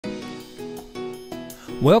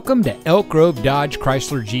Welcome to Elk Grove Dodge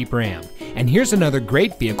Chrysler Jeep Ram, and here's another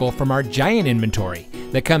great vehicle from our giant inventory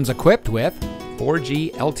that comes equipped with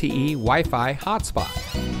 4G LTE Wi-Fi hotspot,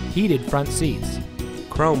 heated front seats,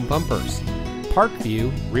 chrome bumpers, park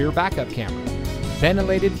view rear backup camera,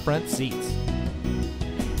 ventilated front seats.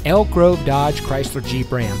 Elk Grove Dodge Chrysler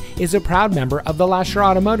Jeep Ram is a proud member of the Lasher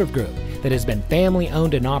Automotive Group that has been family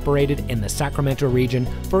owned and operated in the Sacramento region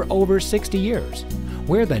for over 60 years.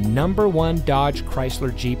 We're the #1 Dodge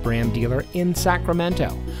Chrysler Jeep Ram dealer in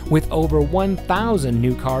Sacramento, with over 1,000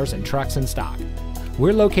 new cars and trucks in stock.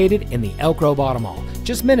 We're located in the Elk Grove Auto Mall,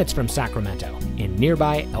 just minutes from Sacramento, in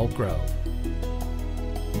nearby Elk Grove.